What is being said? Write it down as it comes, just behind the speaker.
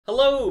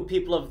Hello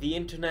people of the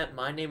internet,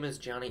 my name is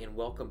Johnny and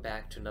welcome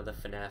back to another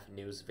FNaF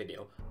news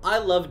video. I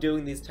love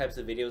doing these types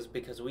of videos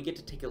because we get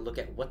to take a look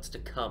at what's to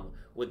come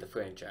with the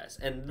franchise.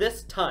 And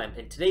this time,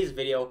 in today's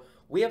video,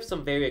 we have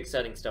some very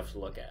exciting stuff to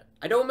look at.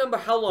 I don't remember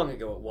how long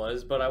ago it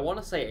was, but I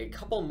want to say a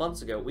couple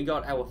months ago we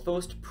got our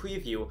first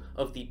preview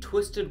of the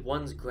Twisted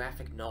Ones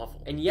graphic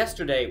novel. And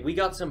yesterday we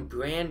got some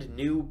brand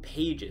new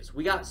pages.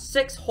 We got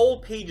 6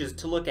 whole pages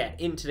to look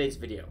at in today's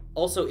video.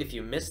 Also, if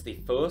you missed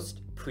the first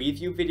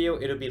preview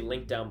video, it'll be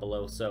linked down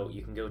below so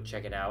you can go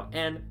check it out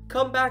and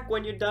come back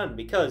when you're done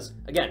because,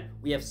 again,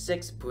 we have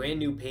 6 brand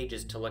new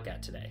pages to look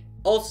at today.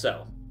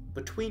 Also,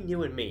 between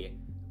you and me,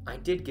 I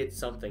did get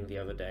something the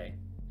other day.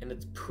 And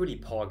it's pretty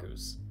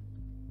poggers.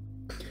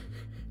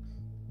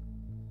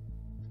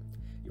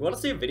 You want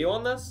to see a video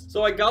on this?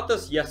 So I got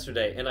this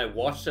yesterday and I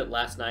watched it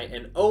last night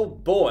and oh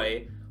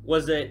boy,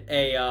 was it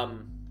a,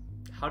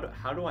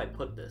 how do I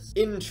put this?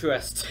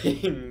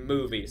 Interesting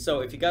movie. So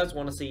if you guys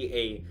want to see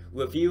a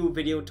review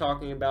video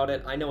talking about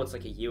it, I know it's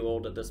like a year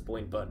old at this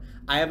point, but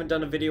I haven't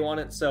done a video on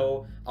it,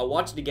 so I'll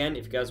watch it again.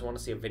 If you guys want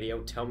to see a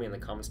video, tell me in the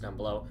comments down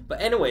below. But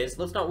anyways,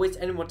 let's not waste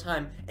any more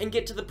time and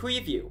get to the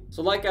preview.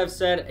 So like I've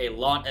said a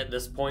lot at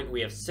this point,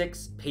 we have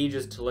 6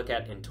 pages to look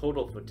at in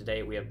total for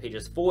today. We have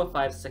pages 4,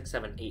 5, 6,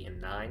 7, 8,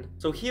 and 9.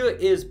 So here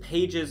is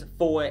pages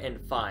 4 and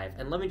 5,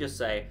 and let me just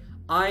say,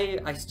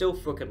 I still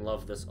freaking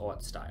love this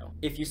art style.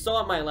 If you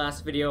saw my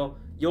last video,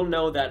 you'll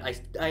know that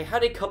I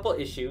had a couple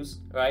issues,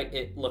 right?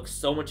 It looks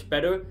so much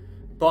better,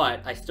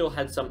 but I still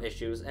had some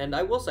issues, and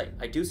I will say,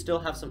 I do still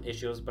have some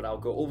issues, but I'll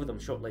go over them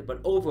shortly.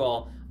 But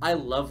overall, I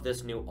love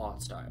this new art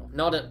style.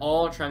 Not at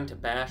all trying to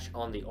bash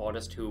on the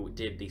artist who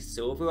did the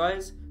Silver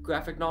Eyes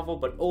graphic novel,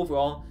 but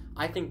overall,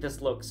 I think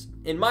this looks,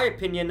 in my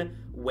opinion,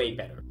 way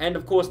better. And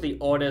of course, the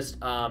artist,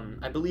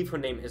 I believe her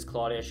name is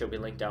Claudia. She'll be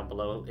linked down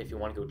below if you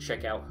want to go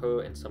check out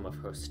her and some of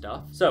her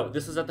stuff. So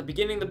this is at the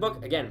beginning of the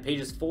book. Again,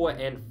 pages 4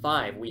 and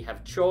 5. We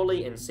have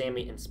Charlie and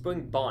Sammy and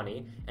Spring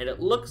Bonnie, and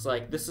it looks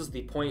like this is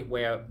the point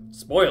where,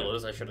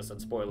 spoilers, I should have said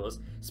spoilers,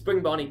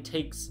 Spring Bonnie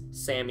takes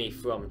Sammy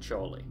from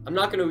Charlie. I'm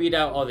not going to read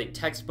out all the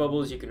text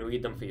bubbles. You can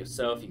read them for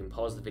yourself. You can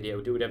pause the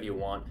video, do whatever you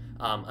want.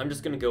 I'm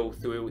just going to go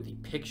through the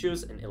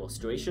pictures and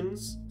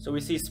illustrations. So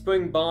we see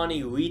Spring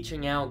Bonnie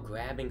reaching out,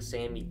 grabbing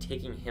Sammy,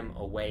 taking him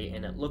away,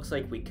 and it looks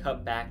like we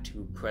cut back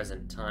to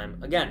present time.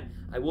 Again,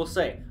 I will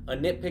say, a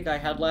nitpick I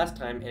had last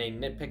time, and a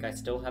nitpick I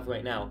still have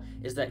right now,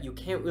 is that you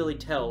can't really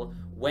tell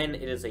when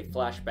it is a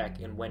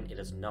flashback and when it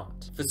is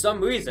not. For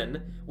some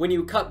reason, when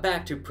you cut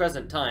back to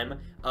present time,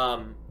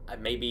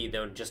 maybe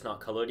they're just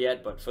not colored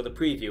yet, but for the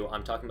preview,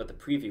 I'm talking about the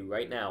preview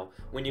right now,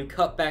 when you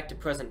cut back to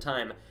present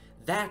time,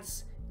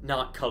 that's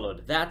not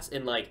colored. That's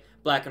in like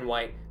black and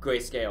white,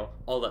 grayscale,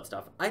 all that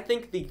stuff. I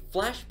think the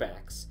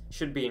flashbacks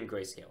should be in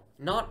grayscale,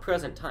 not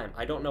present time.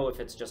 I don't know if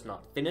it's just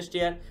not finished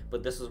yet,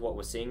 but this is what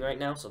we're seeing right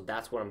now, so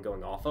that's what I'm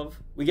going off of.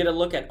 We get a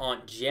look at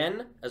Aunt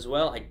Jen as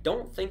well. I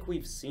don't think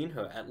we've seen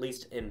her, at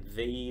least in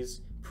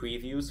these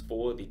previews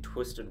for the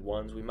Twisted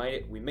Ones. We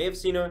may have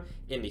seen her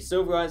in the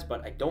Silver Eyes,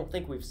 but I don't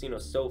think we've seen her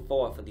so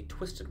far for the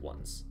Twisted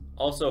Ones.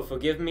 Also,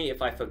 forgive me if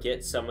I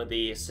forget some of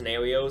the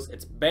scenarios.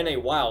 It's been a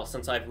while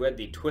since I've read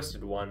the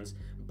Twisted Ones,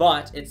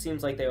 but it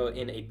seems like they were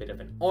in a bit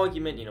of an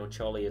argument. You know,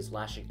 Charlie is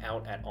lashing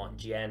out at Aunt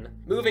Jen.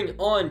 Moving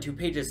on to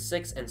pages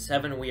 6 and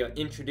 7, we are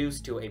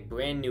introduced to a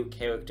brand new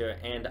character,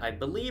 and I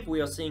believe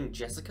we are seeing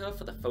Jessica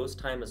for the first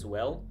time as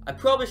well. I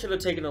probably should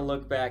have taken a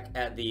look back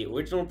at the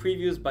original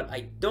previews, but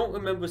I don't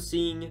remember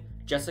seeing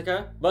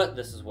Jessica, but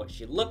this is what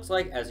she looks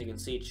like. As you can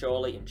see,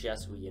 Charlie and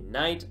Jess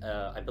reunite.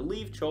 I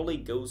believe Charlie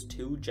goes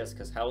to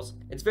Jessica's house.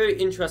 It's very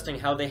interesting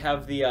how they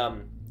have the,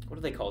 what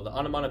do they call it? The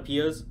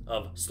onomatopoeias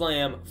of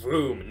slam,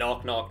 vroom,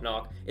 knock, knock,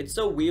 knock. It's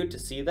so weird to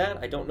see that.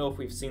 I don't know if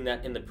we've seen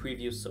that in the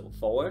preview so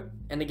far.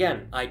 And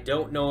again, I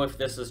don't know if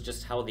this is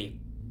just how the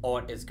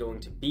art is going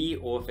to be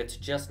or if it's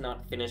just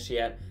not finished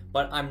yet,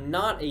 but I'm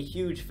not a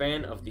huge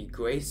fan of the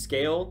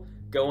grayscale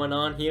going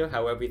on here,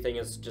 how everything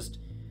is just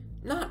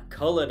not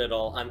colored at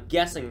all. I'm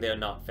guessing they're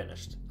not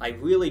finished. I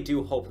really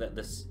do hope that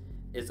this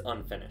is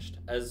unfinished.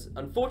 As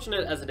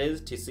unfortunate as it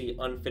is to see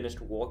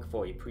unfinished work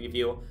for a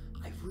preview,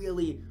 I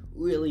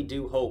really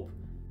do hope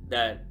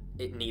that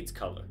it needs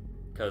color,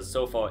 because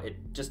so far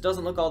it just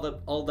doesn't look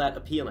all that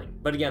appealing.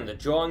 But again, the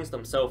drawings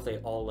themselves, they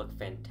all look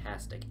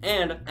fantastic.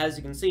 And as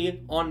you can see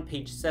on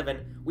page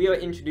 7, we are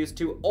introduced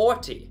to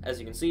Artie. As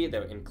you can see,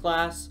 they're in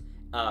class.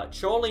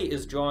 Charlie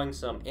is drawing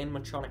some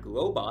animatronic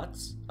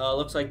robots.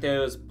 Looks like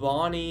there's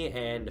Bonnie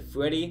and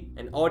Freddy,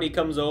 and Artie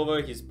comes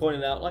over, he's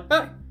pointing out like,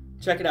 hey,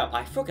 check it out.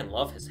 I freaking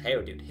love his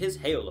hair, dude. His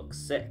hair looks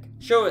sick.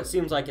 Sure, it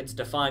seems like it's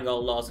defying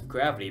all laws of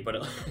gravity,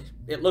 but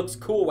it looks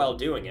cool while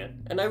doing it.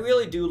 And I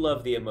really do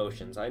love the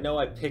emotions. I know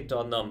I picked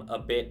on them a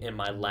bit in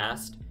my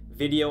last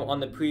video on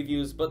the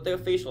previews, but their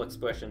facial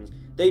expressions,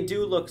 they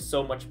do look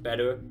so much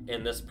better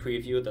in this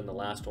preview than the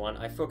last one.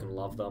 I freaking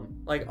love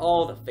them. Like,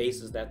 all the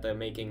faces that they're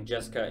making,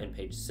 Jessica in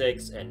page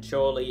 6 and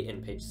Charlie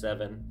in page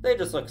 7, they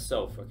just look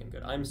so freaking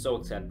good. I'm so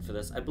excited for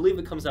this. I believe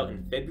it comes out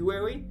in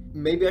February.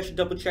 Maybe I should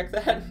double check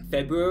that.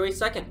 February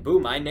 2nd.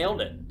 Boom, I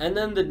nailed it. And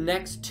then the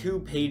next 2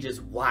 pages,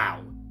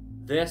 wow.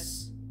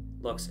 This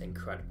looks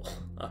incredible.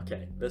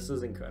 Okay, this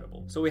is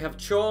incredible. So we have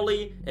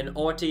Charlie and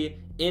Artie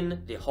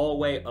in the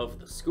hallway of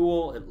the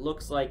school. It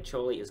looks like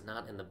Charlie is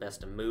not in the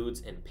best of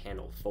moods in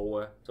panel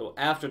 4. So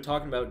after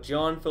talking about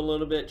John for a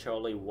little bit,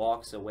 Charlie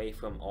walks away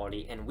from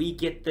Artie, and we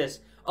get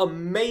this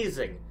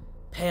amazing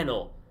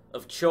panel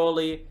of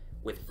Charlie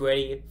with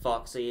Freddy,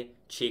 Foxy,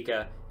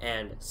 Chica,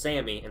 and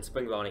Sammy and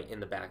Spring Bonnie in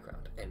the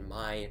background. And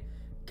my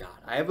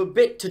god, I have a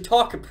bit to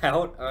talk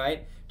about,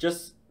 alright?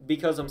 Just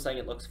because I'm saying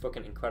it looks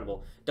freaking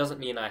incredible doesn't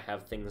mean I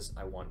have things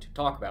I want to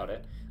talk about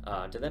it.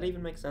 Did that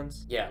even make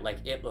sense? Yeah,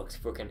 like, it looks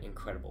freaking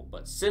incredible.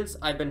 But since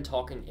I've been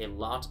talking a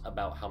lot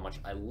about how much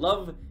I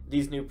love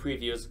these new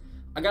previews,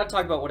 I gotta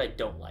talk about what I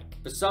don't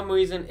like. For some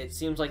reason, it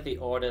seems like the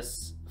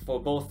artists for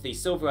both the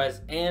Silver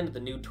Eyes and the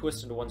new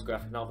Twisted Ones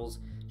graphic novels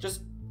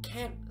just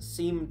can't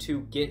seem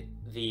to get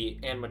the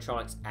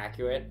animatronics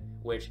accurate,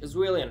 which is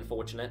really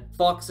unfortunate.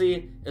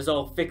 Foxy is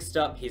all fixed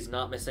up. He's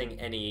not missing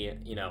any,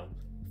 you know,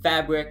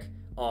 fabric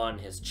on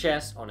his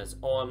chest, on his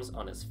arms,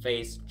 on his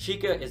face.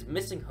 Chica is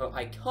missing her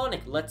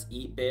iconic Let's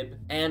Eat bib.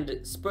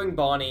 And Spring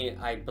Bonnie,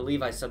 I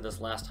believe I said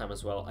this last time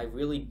as well, I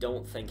really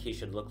don't think he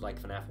should look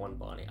like FNaF 1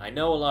 Bonnie. I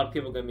know a lot of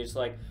people are going to be just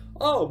like,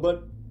 oh,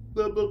 but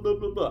blah, blah, blah,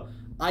 blah, blah.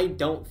 I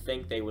don't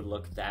think they would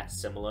look that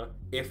similar.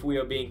 If we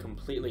are being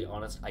completely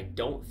honest, I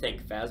don't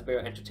think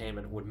Fazbear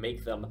Entertainment would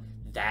make them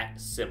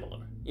that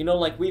similar. You know,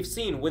 like, we've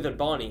seen Withered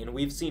Bonnie and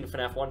we've seen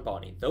FNaF 1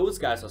 Bonnie. Those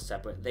guys are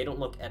separate. They don't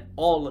look at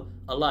all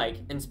alike.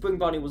 And Spring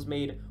Bonnie was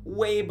made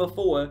way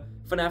before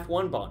FNaF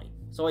 1 Bonnie.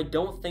 So I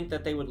don't think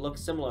that they would look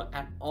similar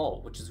at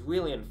all, which is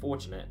really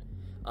unfortunate.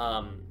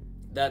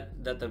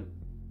 That the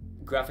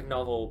graphic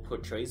novel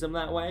portrays them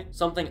that way.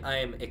 Something I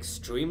am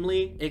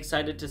extremely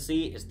excited to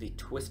see is the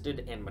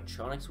Twisted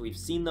animatronics. We've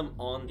seen them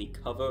on the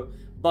cover,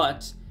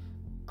 but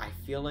I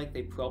feel like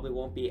they probably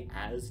won't be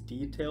as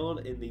detailed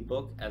in the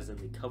book as in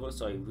the cover,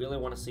 so I really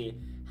want to see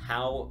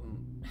how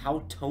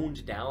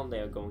toned down they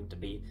are going to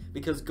be.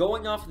 Because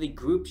going off the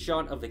group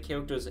shot of the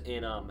characters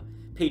in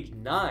page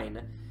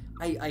 9,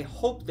 I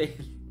hope they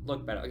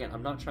look better. Again,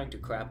 I'm not trying to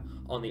crap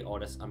on the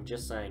artists, I'm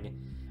just saying,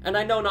 and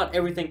I know not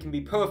everything can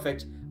be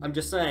perfect, I'm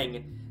just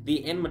saying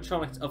the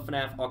animatronics of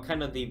FNaF are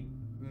kind of the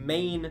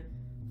main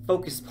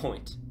focus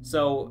point.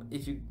 So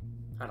if you,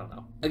 I don't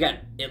know. Again,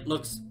 it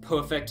looks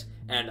perfect,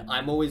 and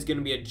I'm always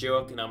gonna be a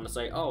jerk, and I'm gonna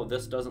say, oh,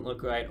 this doesn't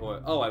look right,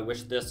 or, oh, I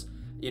wish this,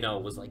 you know,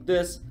 was like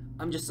this.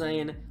 I'm just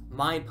saying,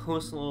 my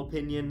personal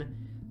opinion,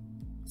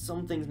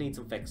 some things need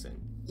some fixing.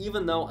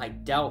 Even though I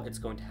doubt it's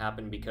going to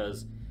happen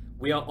because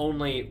we are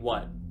only,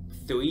 what,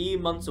 3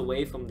 months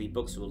away from the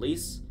book's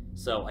release,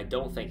 so I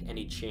don't think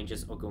any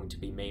changes are going to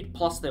be made.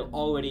 Plus, they're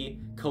already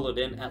colored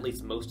in. At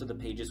least most of the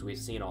pages we've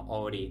seen are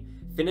already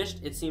finished,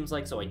 it seems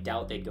like, so I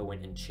doubt they'd go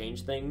in and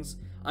change things.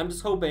 I'm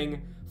just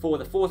hoping for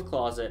the 4th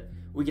closet,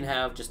 we can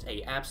have just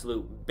a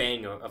absolute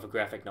banger of a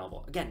graphic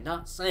novel. Again,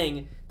 not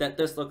saying that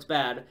this looks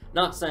bad,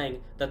 not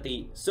saying that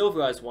the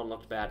Silver Eyes one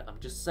looked bad, I'm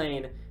just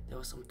saying there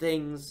were some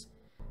things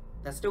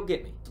that still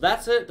get me. So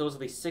that's it, those are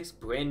the 6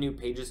 brand new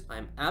pages.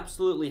 I'm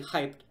absolutely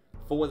hyped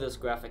for this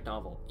graphic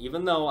novel.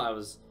 Even though I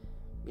was,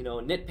 you know,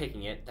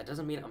 nitpicking it, that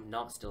doesn't mean I'm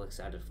not still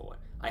excited for it.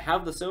 I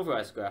have the Silver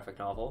Eyes graphic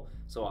novel,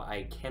 so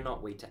I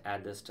cannot wait to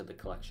add this to the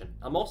collection.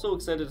 I'm also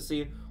excited to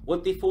see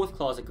what the 4th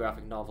closet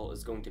graphic novel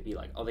is going to be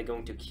like. Are they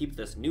going to keep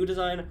this new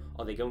design?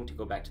 Are they going to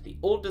go back to the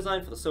old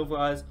design for the Silver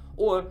Eyes?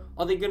 Or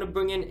are they going to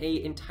bring in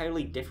a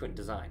entirely different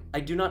design? I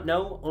do not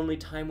know, only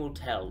time will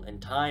tell,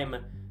 and time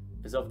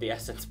is of the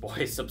essence,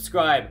 boys.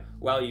 Subscribe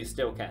while you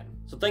still can.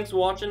 So thanks for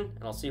watching,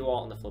 and I'll see you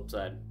all on the flip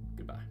side.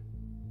 Goodbye.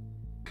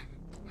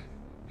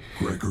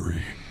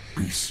 Gregory,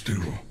 be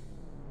still.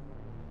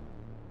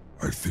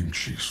 I think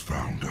she's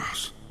found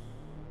us.